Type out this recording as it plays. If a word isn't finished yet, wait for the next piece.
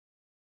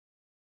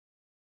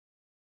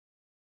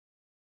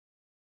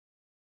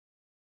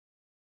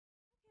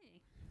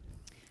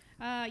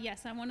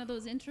Yes, I'm one of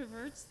those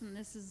introverts, and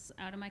this is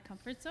out of my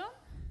comfort zone.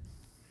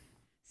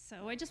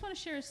 So I just want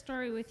to share a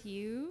story with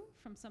you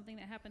from something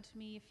that happened to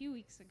me a few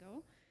weeks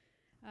ago.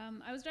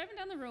 I was driving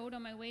down the road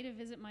on my way to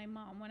visit my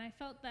mom when I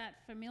felt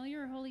that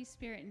familiar Holy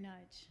Spirit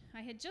nudge.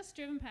 I had just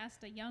driven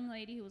past a young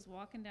lady who was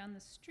walking down the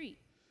street.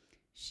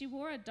 She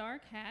wore a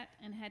dark hat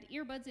and had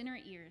earbuds in her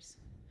ears.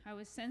 I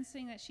was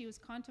sensing that she was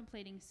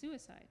contemplating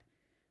suicide.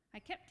 I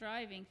kept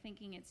driving,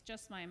 thinking it's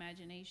just my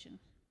imagination.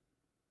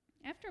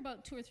 After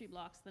about 2 or 3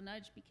 blocks, the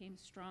nudge became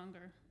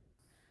stronger.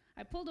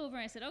 I pulled over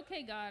and I said,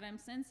 "Okay, God, I'm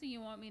sensing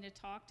you want me to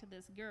talk to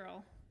this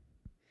girl.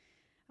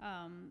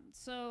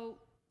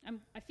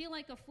 I feel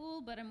like a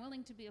fool, but I'm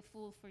willing to be a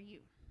fool for you."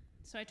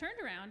 So I turned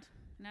around,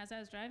 and as I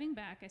was driving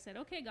back, I said,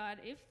 "Okay, God,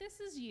 if this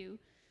is you,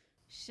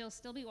 she'll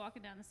still be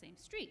walking down the same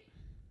street."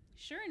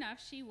 Sure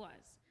enough, she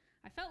was.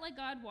 I felt like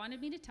God wanted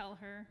me to tell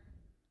her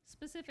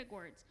specific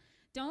words.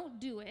 Don't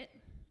do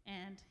it,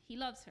 and he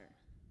loves her.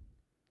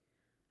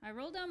 I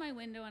rolled down my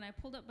window and I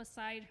pulled up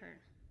beside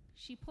her.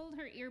 She pulled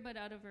her earbud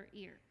out of her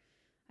ear.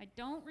 I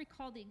don't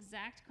recall the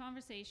exact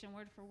conversation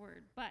word for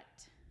word,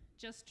 but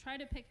just try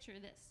to picture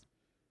this.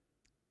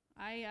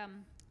 I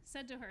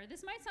said to her,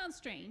 "This might sound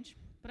strange,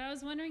 but I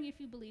was wondering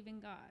if you believe in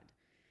God."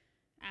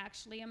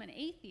 "Actually, I'm an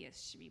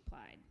atheist," she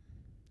replied.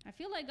 "I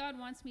feel like God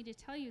wants me to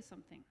tell you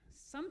something.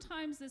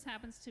 Sometimes this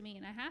happens to me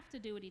and I have to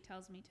do what he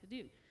tells me to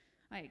do,"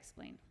 I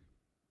explained.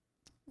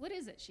 "What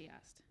is it?" she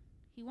asked.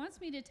 "He wants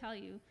me to tell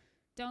you,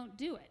 don't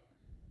do it."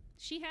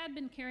 She had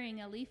been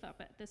carrying a leaf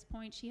up at this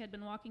point. She had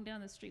been walking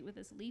down the street with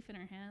this leaf in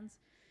her hands.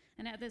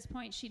 And at this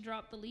point, she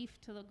dropped the leaf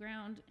to the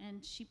ground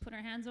and she put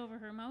her hands over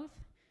her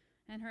mouth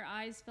and her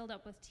eyes filled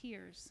up with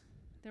tears.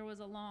 There was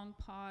a long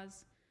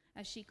pause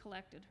as she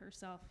collected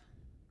herself.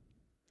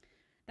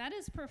 "That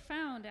is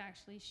profound,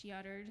 actually," she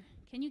uttered.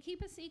 "Can you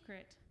keep a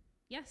secret?"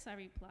 "Yes," I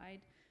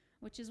replied,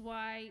 which is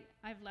why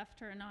I've left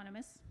her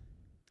anonymous.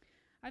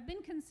 "I've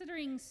been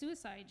considering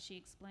suicide," she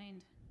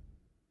explained.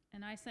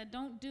 And I said,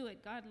 "Don't do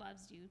it. God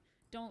loves you.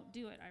 Don't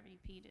do it," I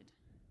repeated.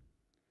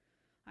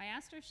 I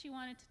asked her if she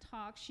wanted to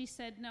talk. She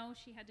said no,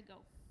 she had to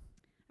go.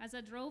 As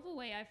I drove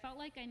away, I felt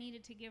like I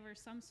needed to give her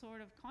some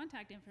sort of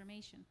contact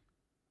information.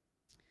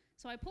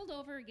 So I pulled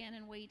over again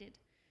and waited.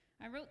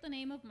 I wrote the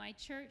name of my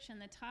church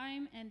and the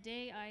time and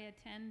day I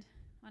attend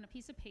on a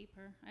piece of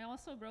paper. I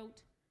also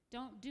wrote,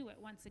 "Don't do it,"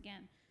 once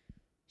again.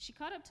 She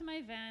caught up to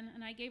my van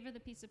and I gave her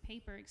the piece of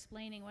paper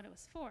explaining what it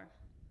was for.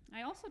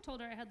 I also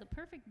told her I had the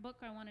perfect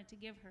book I wanted to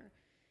give her.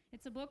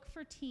 It's a book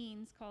for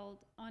teens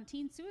called On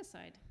Teen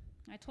Suicide.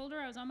 I told her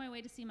I was on my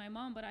way to see my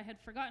mom, but I had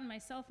forgotten my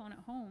cell phone at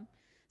home,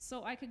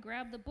 so I could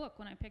grab the book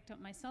when I picked up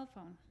my cell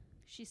phone.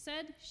 She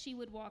said she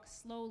would walk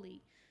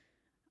slowly.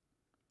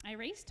 I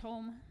raced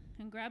home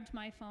and grabbed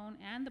my phone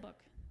and the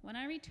book. When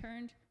I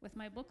returned with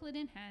my booklet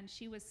in hand,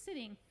 she was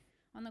sitting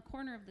on the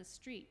corner of the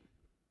street.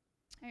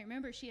 I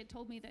remember she had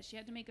told me that she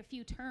had to make a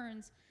few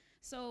turns,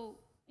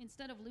 so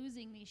instead of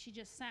losing me, she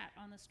just sat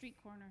on the street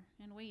corner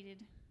and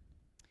waited.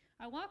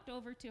 I walked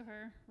over to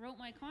her, wrote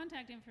my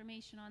contact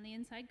information on the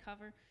inside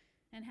cover,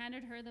 and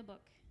handed her the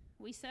book.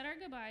 We said our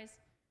goodbyes,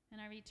 and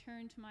I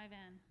returned to my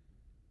van.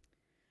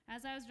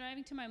 As I was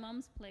driving to my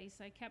mom's place,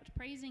 I kept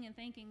praising and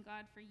thanking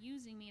God for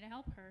using me to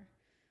help her.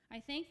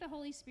 I thanked the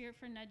Holy Spirit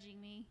for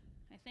nudging me.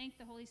 I thanked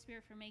the Holy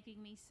Spirit for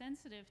making me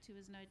sensitive to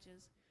his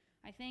nudges.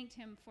 I thanked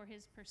him for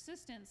his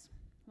persistence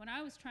when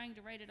I was trying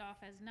to write it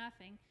off as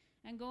nothing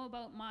and go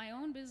about my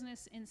own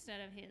business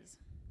instead of his.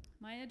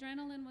 My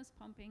adrenaline was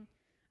pumping.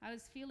 I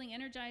was feeling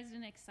energized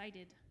and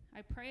excited.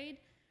 I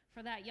prayed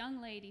for that young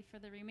lady for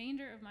the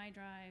remainder of my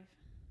drive.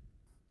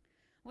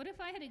 What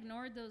if I had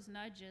ignored those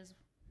nudges?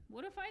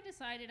 What if I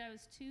decided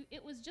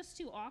it was just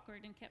too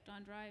awkward and kept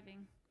on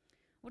driving?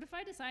 What if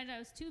I decided I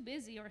was too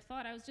busy or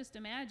thought I was just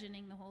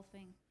imagining the whole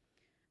thing?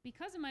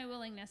 Because of my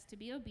willingness to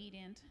be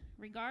obedient,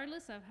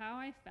 regardless of how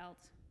I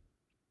felt,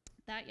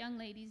 that young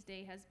lady's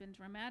day has been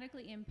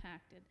dramatically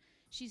impacted.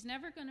 She's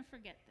never going to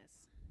forget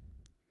this.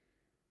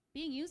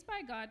 Being used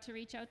by God to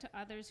reach out to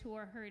others who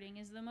are hurting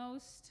is the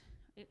most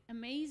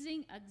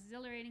amazing,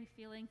 exhilarating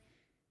feeling.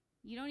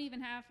 You don't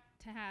even have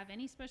to have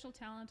any special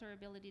talent or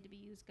ability to be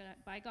used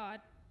by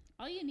God.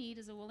 All you need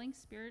is a willing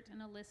spirit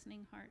and a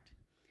listening heart.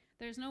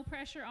 There's no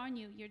pressure on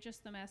you. You're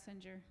just the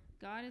messenger.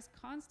 God is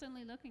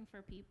constantly looking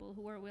for people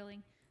who are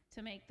willing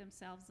to make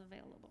themselves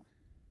available.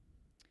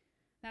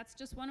 That's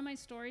just one of my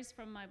stories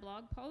from my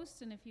blog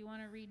post, and if you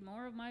want to read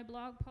more of my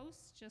blog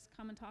posts, just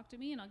come and talk to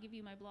me, and I'll give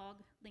you my blog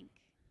link.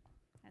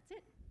 That's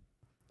it.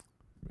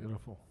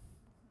 Beautiful.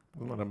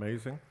 Isn't that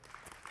amazing?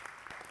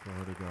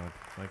 Glory to God.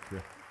 Thank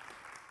you.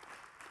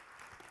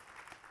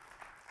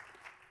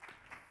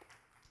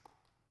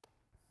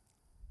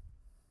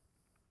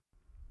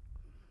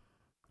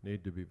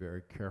 Need to be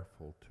very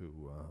careful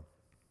to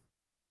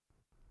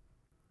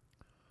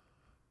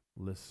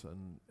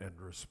listen and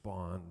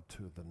respond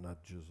to the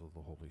nudges of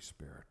the Holy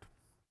Spirit.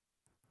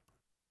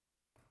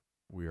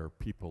 We are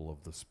people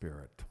of the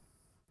Spirit.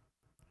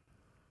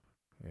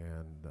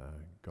 And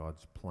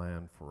God's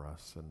plan for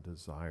us and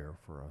desire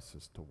for us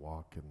is to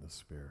walk in the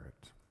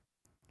Spirit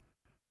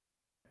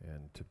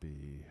and and to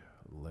be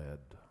led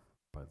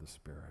by the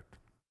Spirit.